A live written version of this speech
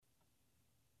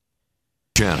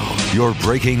Channel, your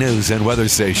breaking news and weather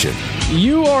station.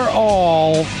 You are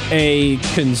all a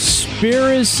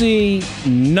conspiracy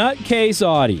nutcase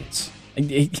audience.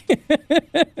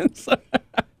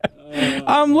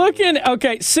 I'm looking,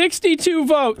 okay, 62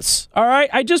 votes. All right,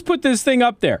 I just put this thing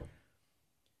up there.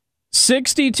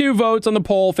 62 votes on the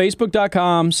poll,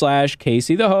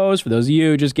 facebook.com/Casey the host. For those of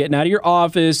you just getting out of your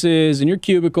offices and your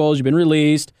cubicles, you've been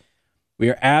released. We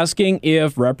are asking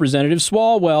if Representative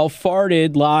Swalwell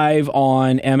farted live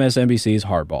on MSNBC's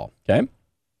Hardball, okay?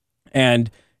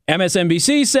 And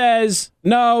MSNBC says,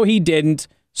 no, he didn't.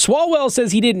 Swalwell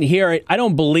says he didn't hear it. I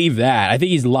don't believe that. I think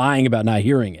he's lying about not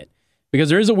hearing it because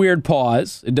there is a weird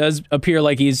pause. It does appear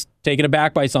like he's taken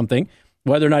aback by something.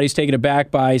 Whether or not he's taken aback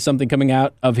by something coming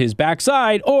out of his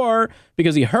backside or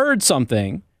because he heard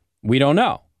something, we don't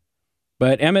know.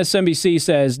 But MSNBC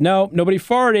says, no, nobody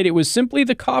farted. It was simply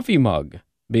the coffee mug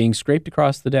being scraped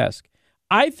across the desk.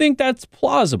 I think that's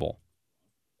plausible.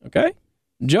 Okay?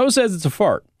 Joe says it's a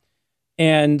fart.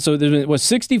 And so there was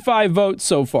 65 votes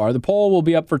so far. The poll will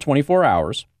be up for 24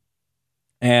 hours.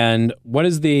 And what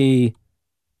is the...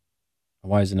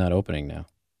 Why is it not opening now?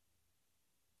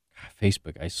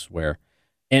 Facebook, I swear.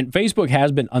 And Facebook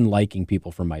has been unliking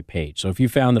people from my page. So if you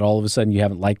found that all of a sudden you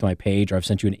haven't liked my page or I've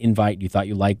sent you an invite and you thought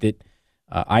you liked it,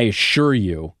 I assure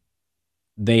you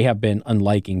they have been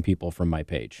unliking people from my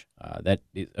page. That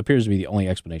appears to be the only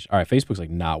explanation. All right, Facebook's like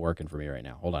not working for me right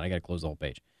now. Hold on, I got to close the whole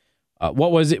page.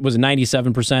 What was it? Was it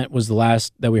 97% was the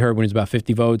last that we heard when it was about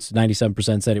 50 votes?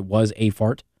 97% said it was a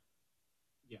fart?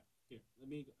 Yeah. Here, I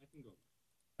can go.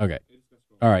 Okay.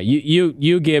 All right,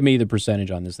 you give me the percentage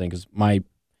on this thing because my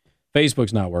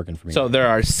Facebook's not working for me. So there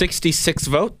are 66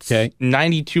 votes. Okay.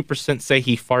 92% say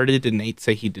he farted and 8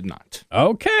 say he did not.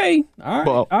 Okay. All right.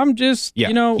 Well, I'm just, he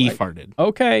farted.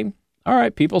 Okay. All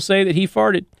right. People say that he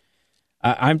farted.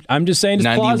 I'm just saying it's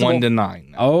 91 plausible. 91 to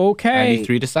 9. Okay.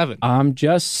 93 to 7. I'm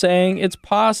just saying it's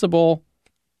possible.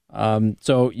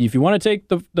 So if you want to take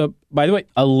the by the way,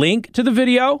 a link to the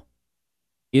video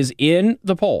is in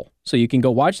the poll. So you can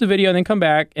go watch the video and then come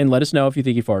back and let us know if you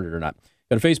think he farted or not.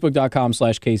 Go to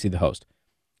facebook.com/Casey the host.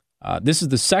 This is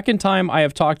the second time I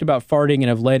have talked about farting and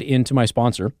have led into my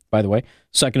sponsor, by the way,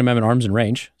 Second Amendment Arms and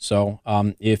Range. So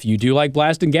if you do like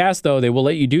blasting gas, though, they will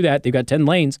let you do that. They've got 10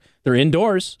 lanes. They're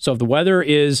indoors. So if the weather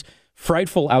is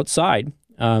frightful outside,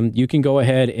 you can go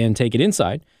ahead and take it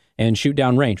inside and shoot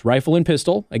down range. Rifle and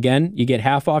pistol. Again, you get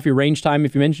half off your range time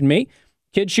if you mention me.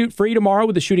 Kids shoot free tomorrow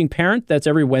with a shooting parent. That's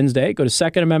every Wednesday. Go to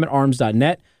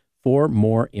secondamendmentarms.net for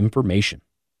more information.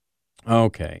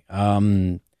 Okay. All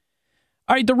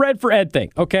right, the Red for Ed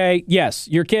thing. Okay, yes,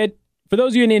 your kid, for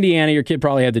those of you in Indiana, your kid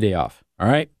probably had the day off. All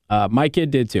right? My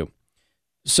kid did too.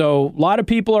 So a lot of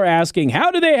people are asking,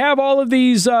 how do they have all of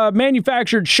these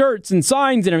manufactured shirts and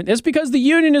signs and everything? That's because the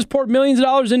union has poured millions of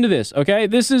dollars into this, okay?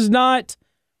 This is not,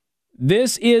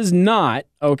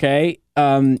 okay,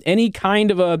 any kind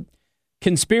of a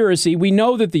conspiracy. We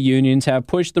know that the unions have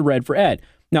pushed the Red for Ed.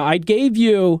 Now, I gave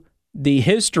you the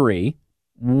history.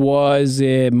 Was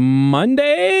it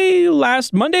Monday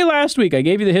last week? I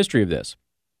gave you the history of this.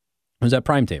 It was at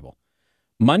Prime Table.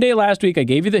 Monday last week, I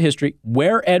gave you the history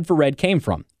where Ed for Ed came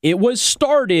from. It was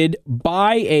started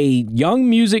by a young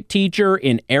music teacher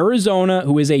in Arizona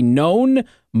who is a known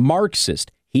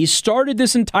Marxist. He started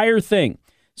this entire thing.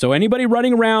 So anybody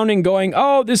running around and going,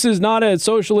 oh, this is not a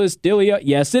socialist delia.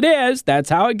 Yes, it is.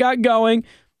 That's how it got going.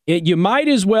 You might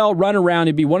as well run around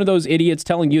and be one of those idiots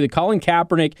telling you that Colin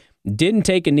Kaepernick didn't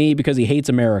take a knee because he hates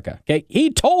America. Okay, he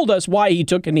told us why he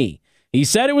took a knee. He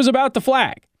said it was about the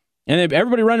flag. And then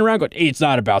everybody running around going, it's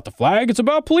not about the flag, it's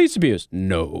about police abuse.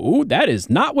 No, that is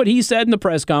not what he said in the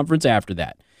press conference after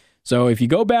that. So if you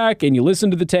go back and you listen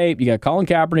to the tape, you got Colin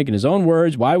Kaepernick in his own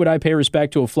words, why would I pay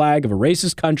respect to a flag of a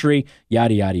racist country?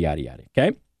 Yada, yada, yada, yada.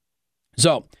 Okay?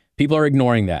 So people are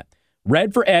ignoring that.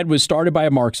 Red for Ed was started by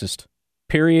a Marxist.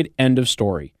 Period. End of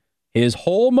story. His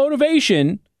whole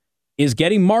motivation is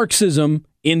getting Marxism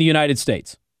in the United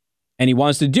States. And he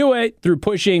wants to do it through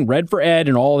pushing Red for Ed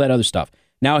and all that other stuff.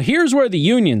 Now, here's where the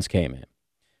unions came in.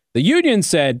 The union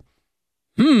said,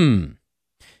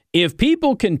 if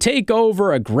people can take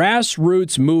over a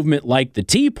grassroots movement like the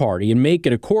Tea Party and make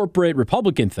it a corporate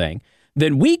Republican thing,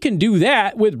 then we can do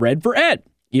that with Red for Ed,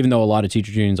 even though a lot of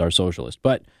teachers' unions are socialist.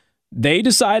 But they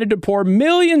decided to pour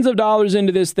millions of dollars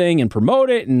into this thing and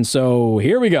promote it. And so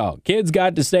here we go. Kids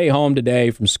got to stay home today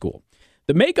from school.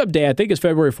 The makeup day, I think, is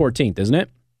February 14th, isn't it?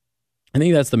 I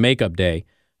think that's the makeup day.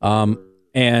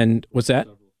 And what's that?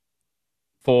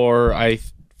 For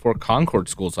Concord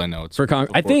schools, I know it's for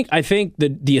Concord. I think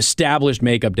the established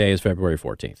makeup day is February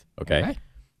 14th. Okay.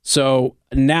 So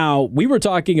now we were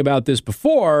talking about this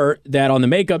before, that on the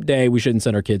makeup day, we shouldn't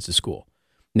send our kids to school.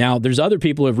 Now, there's other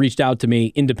people who have reached out to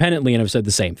me independently and have said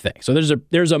the same thing. So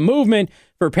there's a movement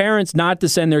for parents not to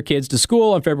send their kids to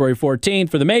school on February 14th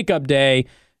for the makeup day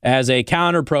as a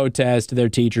counter protest to their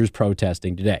teachers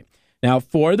protesting today. Now,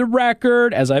 for the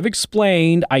record, as I've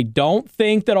explained, I don't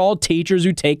think that all teachers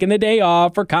who taken the day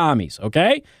off are commies,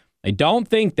 okay? I don't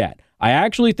think that. I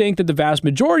actually think that the vast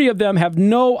majority of them have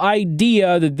no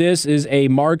idea that this is a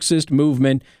Marxist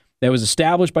movement that was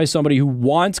established by somebody who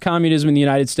wants communism in the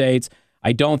United States.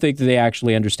 I don't think that they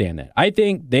actually understand that. I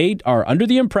think they are under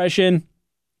the impression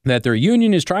that their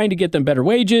union is trying to get them better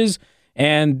wages,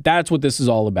 and that's what this is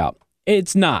all about.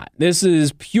 It's not. This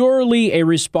is purely a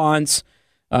response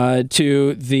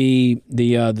to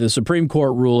the Supreme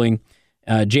Court ruling,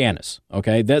 Janus.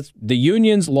 Okay, that's the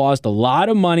unions lost a lot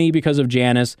of money because of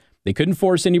Janus. They couldn't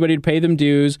force anybody to pay them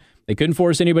dues. They couldn't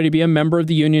force anybody to be a member of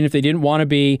the union if they didn't want to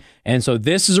be. And so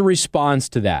this is a response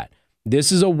to that.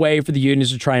 This is a way for the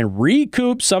unions to try and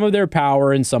recoup some of their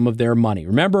power and some of their money.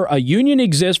 Remember, a union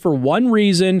exists for one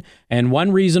reason and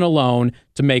one reason alone: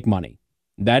 to make money.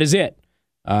 That is it.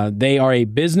 They are a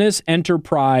business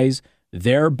enterprise.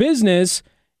 Their business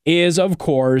is, of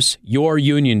course, your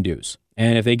union dues.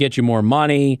 And if they get you more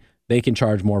money, they can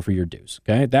charge more for your dues.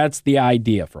 Okay, that's the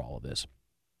idea for all of this.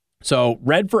 So,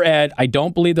 Red for Ed, I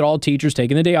don't believe that all teachers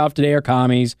taking the day off today are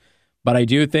commies, but I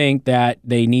do think that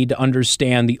they need to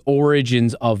understand the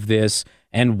origins of this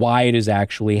and why it is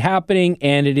actually happening.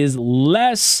 And it is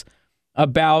less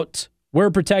about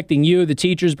we're protecting you, the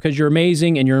teachers, because you're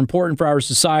amazing and you're important for our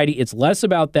society. It's less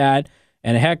about that.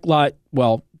 And a heck lot,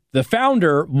 well, the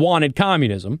founder wanted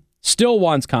communism, still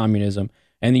wants communism,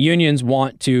 and the unions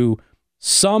want to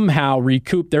somehow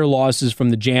recoup their losses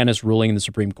from the Janus ruling in the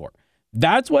Supreme Court.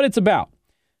 That's what it's about.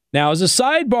 Now, as a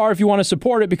sidebar, if you want to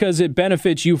support it because it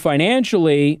benefits you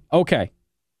financially, okay,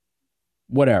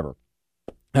 whatever.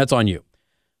 That's on you.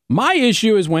 My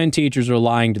issue is when teachers are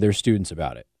lying to their students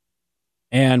about it.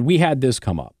 And we had this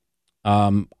come up.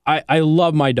 I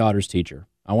love my daughter's teacher.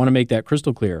 I want to make that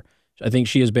crystal clear. I think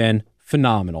she has been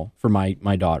phenomenal for my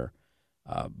daughter.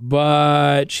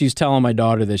 But she's telling my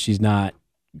daughter that she's not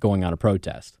going on a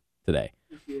protest today.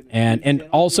 And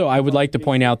also, I would like to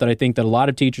point out that I think that a lot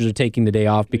of teachers are taking the day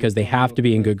off because they have to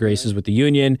be in good graces with the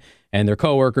union and their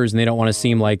coworkers, and they don't want to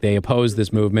seem like they oppose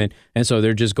this movement. And so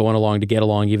they're just going along to get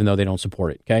along, even though they don't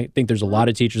support it. Okay, I think there's a lot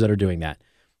of teachers that are doing that.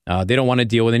 They don't want to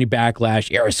deal with any backlash.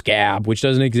 You're a scab, which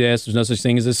doesn't exist. There's no such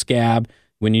thing as a scab.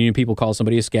 When union people call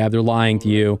somebody a scab, they're lying to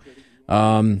you.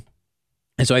 And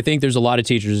so I think there's a lot of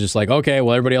teachers just like, okay,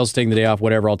 well, everybody else is taking the day off,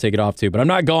 whatever, I'll take it off too. But I'm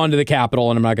not going to the Capitol,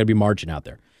 and I'm not going to be marching out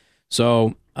there.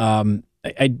 So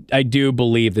I do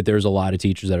believe that there's a lot of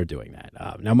teachers that are doing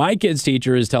that. Now, my kid's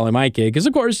teacher is telling my kid, because,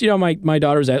 of course, you know, my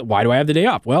daughter's at, why do I have the day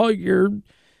off? Well, your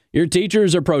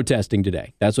teachers are protesting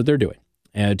today. That's what they're doing.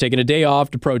 And taking a day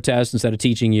off to protest instead of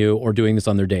teaching you or doing this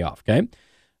on their day off, okay?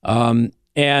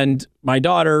 And my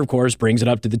daughter, of course, brings it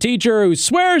up to the teacher, who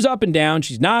swears up and down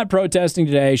she's not protesting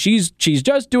today. She's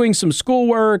just doing some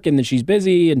schoolwork, and then she's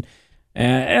busy. And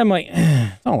I'm like,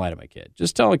 don't lie to my kid.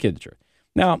 Just tell the kid the truth.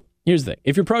 Now, here's the thing.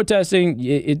 If you're protesting,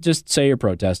 just say you're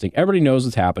protesting. Everybody knows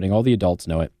what's happening. All the adults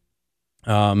know it.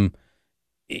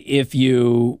 If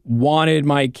you wanted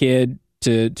my kid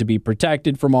to be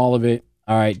protected from all of it,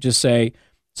 all right, just say,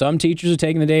 some teachers are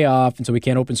taking the day off, and so we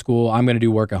can't open school. I'm going to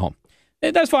do work at home.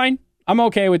 That's fine. I'm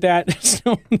okay with that.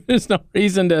 There's no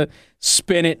reason to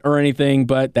spin it or anything,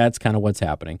 but that's kind of what's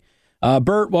happening.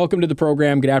 Bert, welcome to the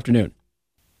program. Good afternoon.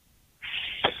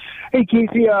 Hey,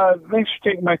 Casey. Thanks for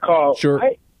taking my call. Sure.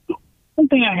 One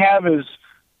thing I have is,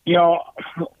 you know,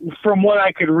 from what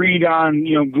I could read on,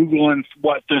 you know, Google and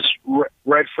what this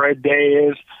Red for Ed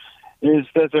Day is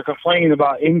that they're complaining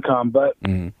about income. But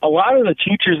a lot of the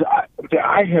teachers that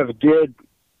I have did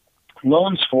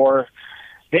loans for,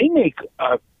 they make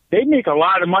a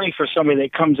lot of money for somebody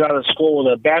that comes out of school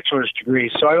with a bachelor's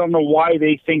degree. So I don't know why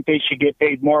they think they should get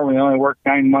paid more when they only work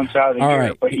 9 months out of the year.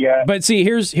 Right. But yeah. But see,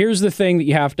 here's the thing that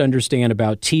you have to understand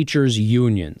about teachers'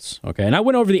 unions. Okay, and I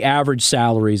went over the average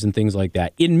salaries and things like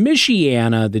that. In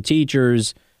Michiana, the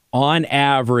teachers, on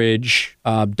average,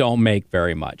 don't make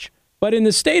very much. But in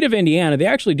the state of Indiana, they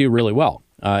actually do really well.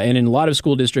 And in a lot of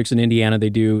school districts in Indiana,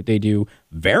 they do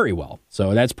very well.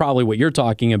 So that's probably what you're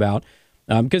talking about.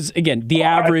 Because again, the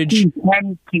average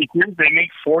 10 teachers, they make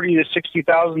 $40,000 to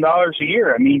 $60,000 a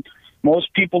year. I mean,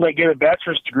 most people that get a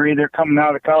bachelor's degree, they're coming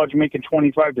out of college making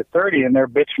 25 to 30, and they're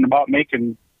bitching about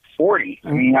making 40.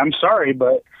 I mean, I'm sorry,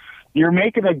 but you're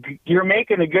making a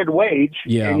good wage,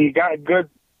 yeah, and you got good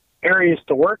areas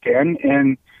to work in,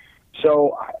 and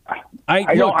So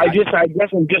I guess I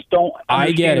just don't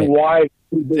understand why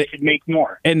they should make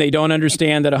more. And they don't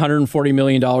understand that $140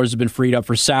 million has been freed up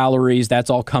for salaries. That's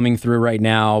all coming through right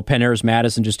now. Penn Harris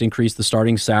Madison just increased the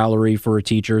starting salary for a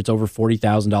teacher. It's over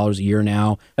 $40,000 a year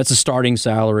now. That's a starting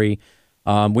salary.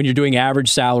 When you're doing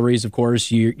average salaries, of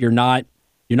course, you're not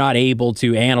able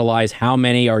to analyze how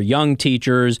many are young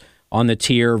teachers on the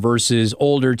tier versus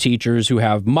older teachers who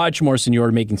have much more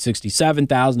seniority, making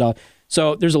 $67,000.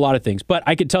 So there's a lot of things, but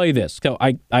I could tell you this. So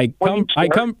I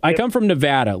come from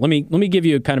Nevada. Let me give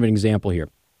you kind of an example here.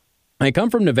 I come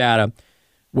from Nevada,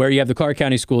 where you have the Clark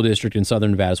County School District in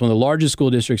Southern Nevada. It's one of the largest school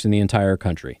districts in the entire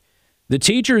country. The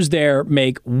teachers there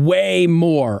make way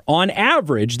more. On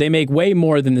average, they make way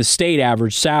more than the state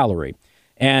average salary.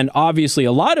 And obviously,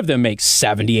 a lot of them make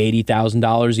 $70,000,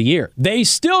 $80,000 a year. They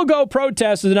still go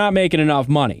protest as they're not making enough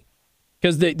money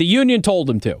because the union told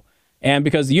them to. And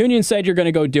because the union said you're going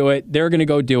to go do it, they're going to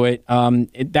go do it.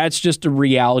 That's just a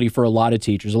reality for a lot of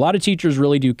teachers. A lot of teachers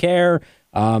really do care.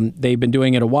 They've been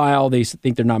doing it a while. They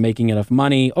think they're not making enough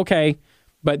money. Okay.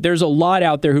 But there's a lot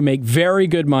out there who make very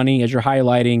good money, as you're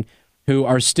highlighting, who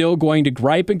are still going to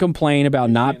gripe and complain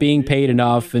about not being paid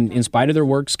enough, and in spite of their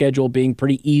work schedule being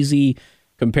pretty easy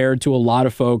compared to a lot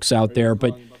of folks out there.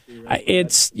 But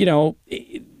it's,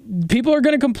 people are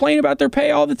going to complain about their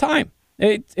pay all the time.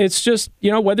 It's just,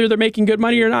 whether they're making good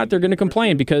money or not, they're going to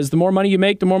complain because the more money you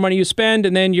make, the more money you spend,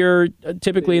 and then you're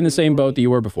typically in the same boat that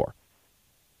you were before.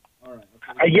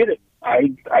 I get it. I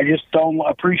just don't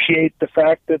appreciate the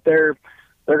fact that they're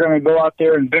going to go out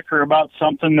there and bicker about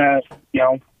something that,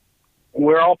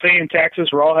 we're all paying taxes,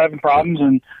 we're all having problems,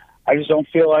 and I just don't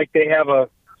feel like they have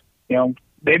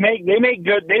they make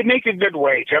a good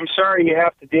wage. I'm sorry you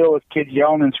have to deal with kids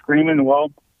yelling and screaming.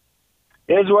 Well,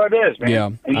 it is what it is, man. Yeah,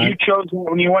 and you chose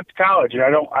when you went to college, and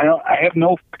I have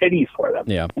no pity for them.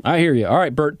 Yeah, I hear you. All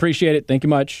right, Bert, appreciate it. Thank you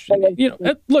much.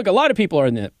 Look, a lot of people are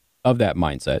of that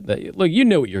mindset. Look, you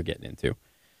know what you're getting into.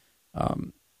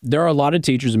 There are a lot of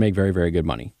teachers who make very, very good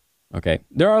money. Okay,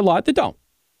 there are a lot that don't,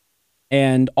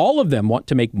 and all of them want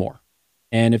to make more.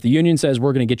 And if the union says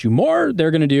we're going to get you more,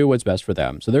 they're going to do what's best for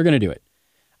them. So they're going to do it.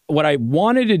 What I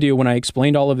wanted to do when I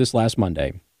explained all of this last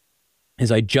Monday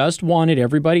is I just wanted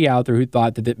everybody out there who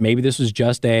thought that maybe this was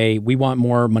just we want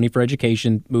more money for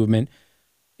education movement.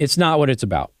 It's not what it's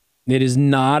about. It is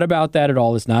not about that at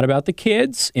all. It's not about the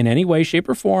kids in any way, shape,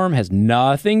 or form. It has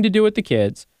nothing to do with the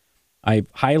kids.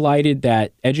 I've highlighted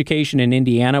that education in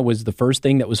Indiana was the first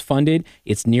thing that was funded.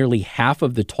 It's nearly half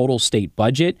of the total state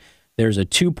budget. There's a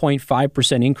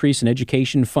 2.5% increase in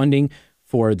education funding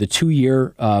for the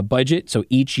 2-year budget. So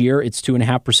each year it's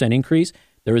 2.5% increase.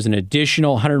 There was an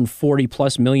additional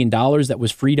 $140+ million that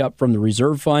was freed up from the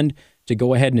reserve fund to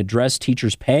go ahead and address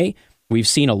teachers' pay. We've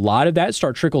seen a lot of that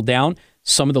start trickle down.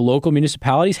 Some of the local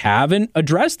municipalities haven't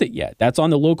addressed it yet. That's on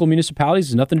the local municipalities.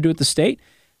 It's nothing to do with the state.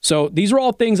 So these are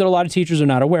all things that a lot of teachers are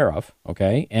not aware of.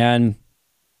 Okay. And,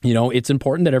 it's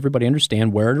important that everybody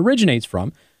understand where it originates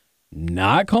from.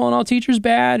 Not calling all teachers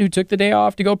bad who took the day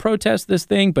off to go protest this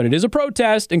thing, but it is a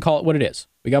protest and call it what it is.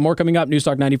 We got more coming up. News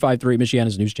Talk 95.3,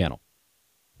 Michiana's news channel.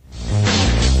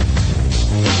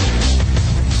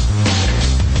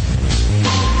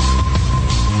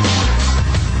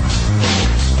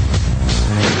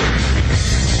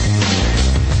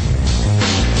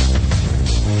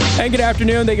 And good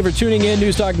afternoon. Thank you for tuning in.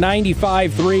 News Talk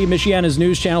 95.3, Michiana's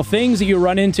news channel. Things that you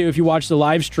run into if you watch the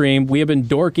live stream. We have been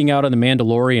dorking out on The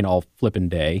Mandalorian all flipping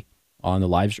day on the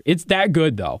live stream. It's that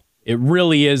good, though. It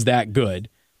really is that good.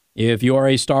 If you are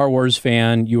a Star Wars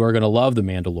fan, you are going to love The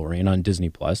Mandalorian on Disney+.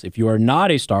 If you are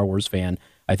not a Star Wars fan,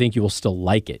 I think you will still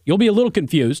like it. You'll be a little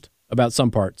confused about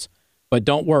some parts, but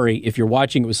don't worry if you're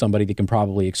watching it with somebody that can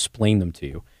probably explain them to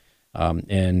you,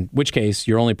 in which case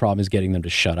your only problem is getting them to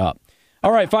shut up.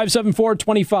 All right,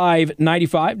 574-2595,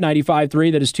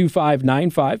 95.3. That is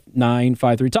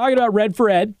 2595953. Talking about Red for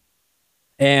Ed.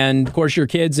 And, of course, your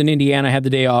kids in Indiana had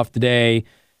the day off today.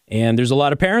 And there's a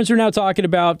lot of parents who are now talking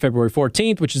about February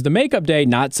 14th, which is the makeup day,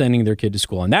 not sending their kid to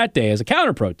school on that day as a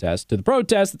counter-protest to the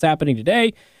protest that's happening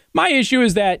today. My issue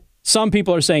is that some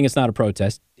people are saying it's not a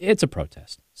protest. It's a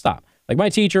protest. Stop. Like my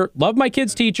teacher, love my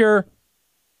kid's teacher,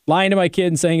 lying to my kid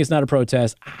and saying it's not a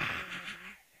protest.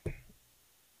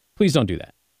 Please don't do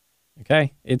that.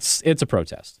 Okay? It's a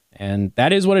protest. And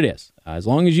that is what it is. As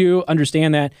long as you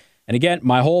understand that. And again,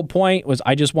 my whole point was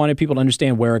I just wanted people to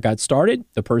understand where it got started.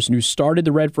 The person who started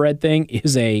the Red for Ed thing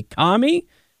is a commie,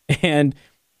 and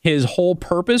his whole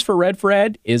purpose for Red for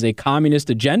Ed is a communist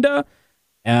agenda.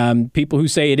 People who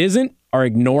say it isn't are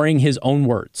ignoring his own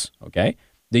words. Okay?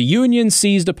 The union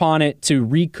seized upon it to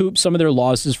recoup some of their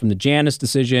losses from the Janus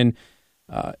decision.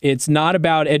 It's not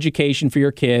about education for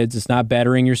your kids. It's not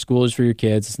bettering your schools for your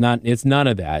kids. It's none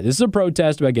of that. This is a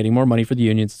protest about getting more money for the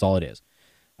unions. That's all it is.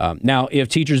 Now, if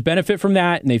teachers benefit from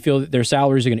that and they feel that their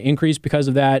salaries are going to increase because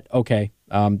of that, okay,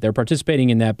 they're participating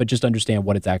in that, but just understand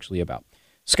what it's actually about.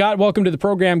 Scott, welcome to the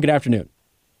program. Good afternoon.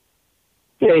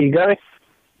 Yeah, you got it?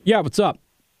 Yeah, what's up?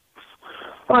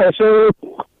 All right, so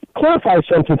clarify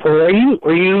something for me.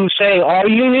 Are you saying all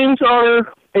unions are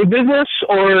a business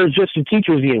or just a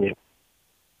teachers union?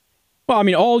 Well, I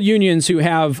mean, all unions who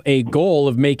have a goal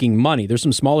of making money. There's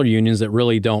some smaller unions that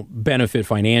really don't benefit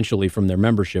financially from their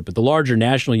membership, but the larger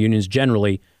national unions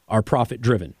generally are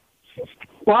profit-driven.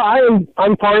 Well,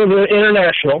 I'm part of the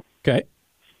international. Okay.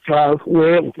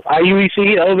 We're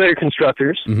IUEC elevator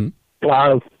constructors. Mm-hmm.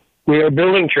 We are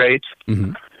building trades.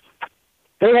 Mm-hmm.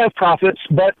 They have profits,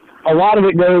 but a lot of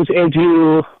it goes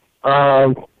into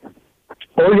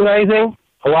organizing,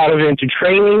 a lot of it into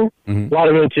training, Mm-hmm. a lot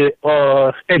of it into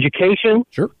education.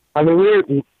 Sure. I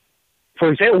mean,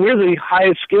 for example, we're the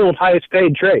highest skilled, highest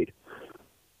paid trade.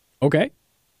 Okay.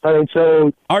 I mean,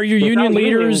 so are your union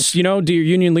leaders, do your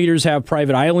union leaders have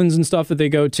private islands and stuff that they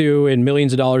go to and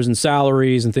millions of dollars in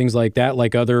salaries and things like that,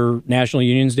 like other national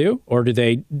unions do? Or do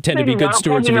they tend to be good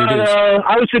stewards of your dues?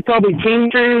 I would say probably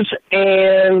teachers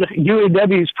and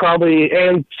UAWs probably,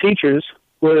 and teachers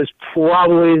was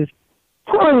probably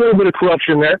a little bit of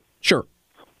corruption there. Sure.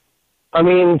 I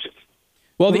mean,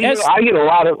 well, I get a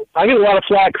lot of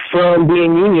flack from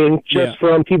being union just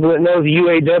from people that know the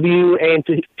UAW and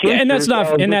teachers. Yeah, and that's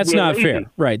not fair,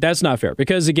 right? That's not fair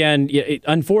because again,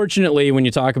 unfortunately, when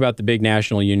you talk about the big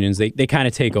national unions, they kind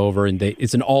of take over and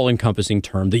it's an all-encompassing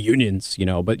term, the unions,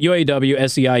 But UAW,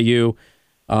 SEIU,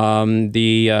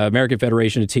 the American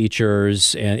Federation of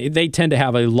Teachers, and they tend to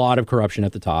have a lot of corruption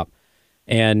at the top.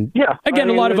 And again,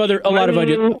 a lot of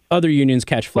other unions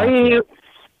catch flack.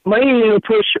 My union will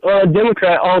push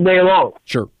Democrat all day long.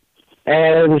 Sure.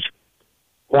 And,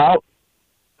 well,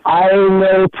 I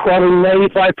know probably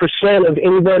 95% of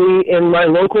anybody in my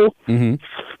local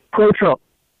pro-Trump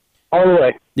all the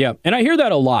way. Yeah, and I hear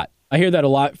that a lot.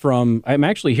 I'm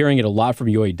actually hearing it a lot from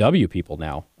UAW people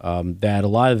now, that a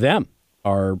lot of them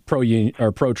are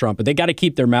pro-Trump, but they got to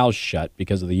keep their mouths shut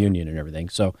because of the union and everything.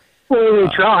 So, well, they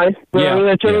try. But I'm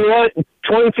going to tell you what,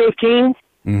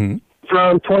 2015...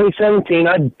 From 2017,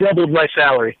 I doubled my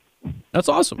salary. That's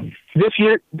awesome. This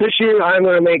year, I'm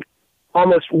going to make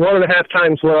almost 1.5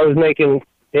 times what I was making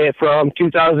from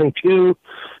 2002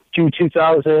 to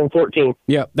 2014.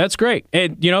 Yeah, that's great.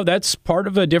 And, that's part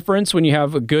of the difference when you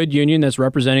have a good union that's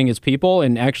representing its people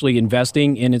and actually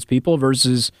investing in its people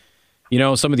versus,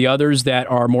 some of the others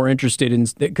that are more interested in,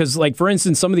 because, like, for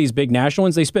instance, some of these big national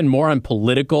ones, they spend more on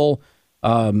political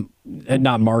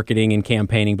not marketing and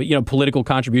campaigning, but political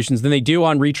contributions than they do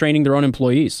on retraining their own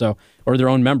employees, or their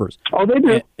own members. Oh, they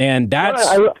do, and that's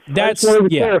I just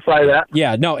wanted to clarify that.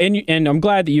 Yeah, no, and I'm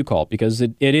glad that you called because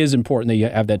it is important that you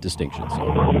have that distinction. So,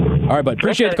 all right, bud,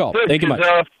 appreciate the call. Thank you much.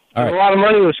 All right. A lot of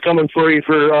money was coming for you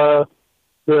for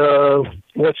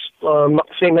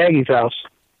St. Maggie's house.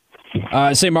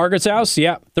 St. Margaret's house,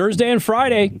 yeah, Thursday and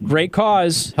Friday, great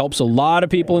cause, helps a lot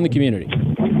of people in the community.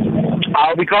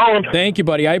 I'll be calling. Thank you,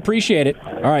 buddy. I appreciate it.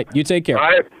 All right. You take care.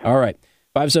 All right.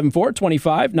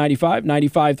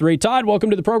 574-25-95-95-3. Todd, welcome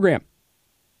to the program.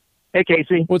 Hey,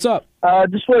 Casey. What's up?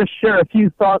 Just want to share a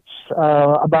few thoughts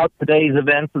about today's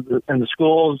events in the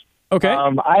schools. Okay.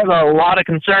 I have a lot of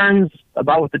concerns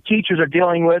about what the teachers are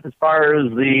dealing with as far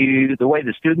as the way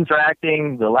the students are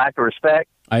acting, the lack of respect.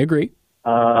 I agree.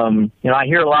 I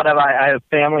hear a lot of, I have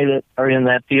family that are in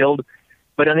that field.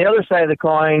 But on the other side of the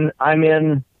coin, I'm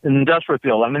in an industrial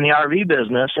field. I'm in the RV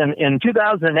business. And in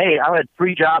 2008, I had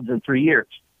 3 jobs in 3 years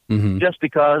just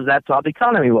because that's how the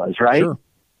economy was, right? Sure.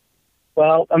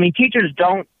 Well, I mean, teachers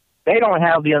don't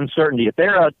have the uncertainty. If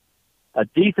they're a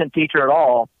decent teacher at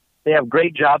all, they have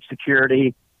great job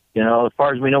security, as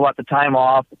far as we know about the time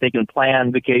off, they can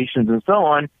plan vacations and so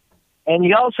on. And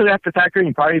you also have to factor in,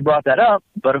 you probably brought that up,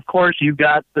 but of course you've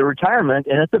got the retirement,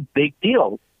 and it's a big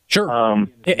deal. Sure.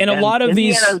 And a lot of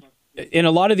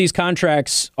these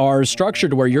contracts are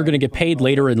structured where you're going to get paid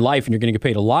later in life, and you're going to get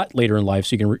paid a lot later in life.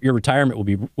 So your retirement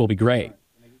will be great.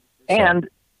 And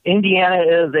Indiana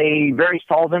is a very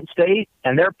solvent state,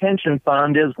 and their pension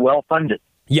fund is well funded.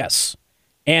 Yes.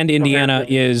 And Indiana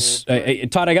is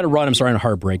Todd. I got to run. I'm sorry on a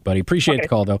heartbreak, buddy. Appreciate the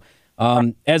call though.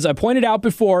 As I pointed out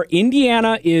before,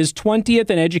 Indiana is 20th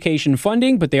in education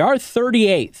funding, but they are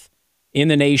 38th in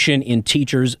the nation in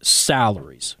teachers'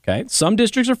 salaries. Okay, some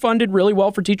districts are funded really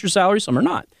well for teacher salaries, some are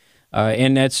not,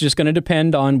 and that's just going to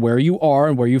depend on where you are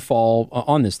and where you fall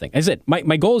on this thing. As I said,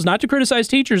 my goal is not to criticize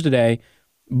teachers today.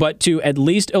 but to at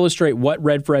least illustrate what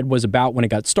Red for Ed was about when it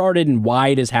got started and why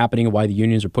it is happening and why the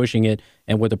unions are pushing it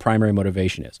and what the primary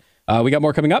motivation is. We got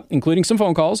more coming up, including some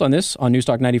phone calls on this on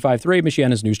Newstalk 95.3,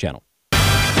 Michiana's news channel.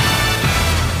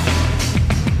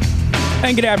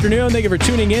 And good afternoon. Thank you for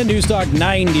tuning in. Newstalk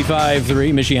 95.3,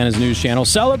 Michiana's news channel.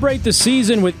 Celebrate the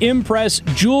season with Impress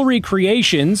Jewelry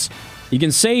Creations. You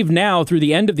can save now through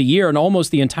the end of the year on almost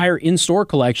the entire in-store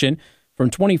collection from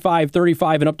 25,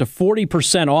 35, and up to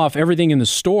 40% off everything in the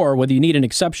store, whether you need an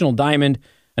exceptional diamond,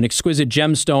 an exquisite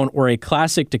gemstone, or a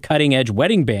classic to cutting-edge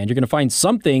wedding band. You're going to find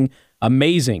something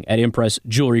amazing at Impress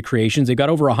Jewelry Creations. They've got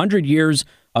over 100 years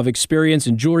of experience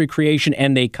in jewelry creation,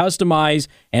 and they customize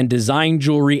and design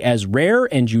jewelry as rare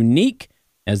and unique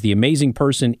as the amazing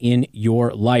person in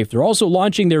your life. They're also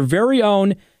launching their very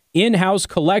own in-house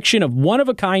collection of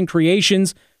one-of-a-kind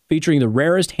creations featuring the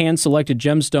rarest hand-selected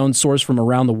gemstones sourced from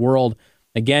around the world.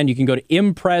 Again, you can go to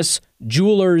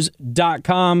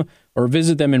impressjewelers.com or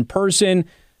visit them in person.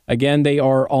 Again, they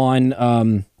are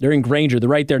on, they're in Granger. They're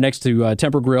right there next to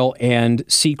Temper Grill and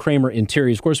C. Kramer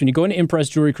Interiors. Of course, when you go into Impress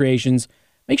Jewelry Creations,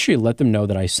 make sure you let them know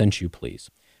that I sent you, please.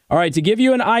 All right, to give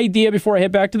you an idea before I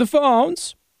head back to the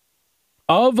phones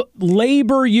of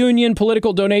labor union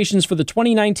political donations for the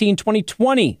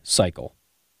 2019-2020 cycle,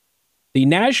 the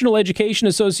National Education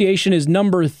Association is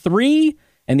number 3,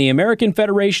 and the American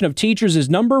Federation of Teachers is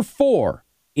number 4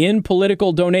 in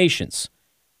political donations.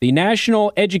 The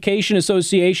National Education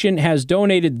Association has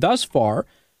donated thus far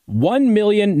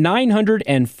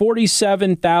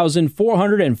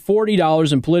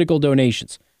 $1,947,440 in political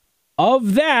donations.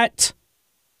 Of that,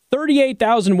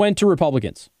 $38,000 went to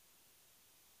Republicans.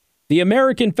 The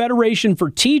American Federation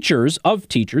for Teachers,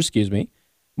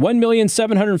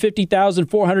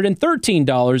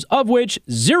 $1,750,413, of which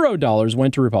 $0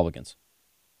 went to Republicans.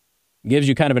 Gives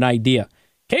you kind of an idea.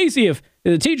 Casey, if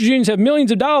the teachers' unions have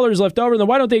millions of dollars left over, then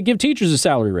why don't they give teachers a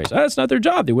salary raise? That's not their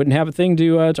job. They wouldn't have a thing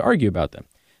to argue about them.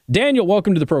 Daniel,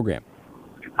 welcome to the program.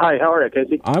 Hi, how are you,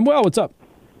 Casey? I'm well. What's up?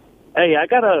 Hey, I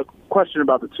got a question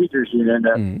about the teachers union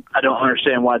that I don't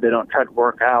understand why they don't try to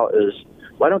work out is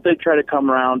why don't they try to come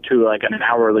around to like an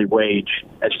hourly wage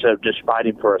instead of just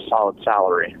fighting for a solid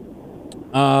salary?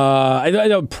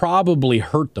 That would probably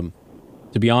hurt them,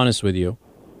 to be honest with you.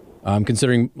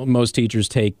 Considering most teachers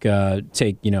take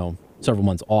several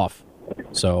months off,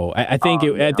 so I think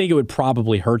it would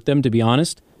probably hurt them, to be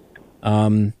honest.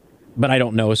 But I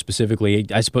don't know specifically.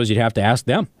 I suppose you'd have to ask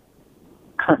them.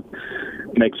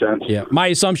 Makes sense. Yeah, my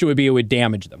assumption would be it would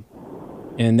damage them,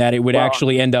 and that it would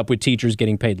actually end up with teachers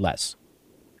getting paid less.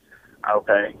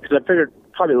 Okay, because I figured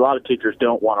probably a lot of teachers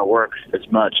don't want to work as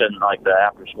much in like the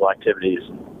after-school activities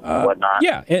and whatnot.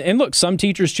 Yeah, and look, some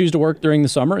teachers choose to work during the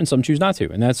summer, and some choose not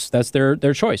to, and that's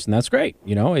their choice, and that's great.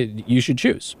 You should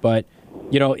choose, but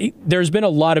there's been a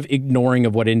lot of ignoring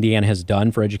of what Indiana has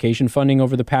done for education funding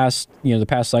over the past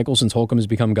cycle since Holcomb has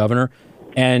become governor,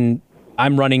 and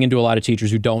I'm running into a lot of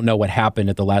teachers who don't know what happened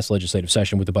at the last legislative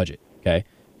session with the budget. Okay,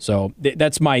 so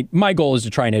that's my goal is to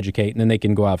try and educate, and then they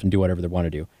can go out and do whatever they want to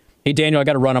do. Hey, Daniel, I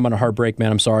got to run. I'm on a hard break,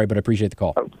 man. I'm sorry, but I appreciate the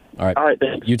call. All right. All right,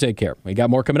 thanks. You take care. We got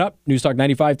more coming up. Newstalk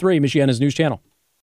 95.3, Michiana's news channel.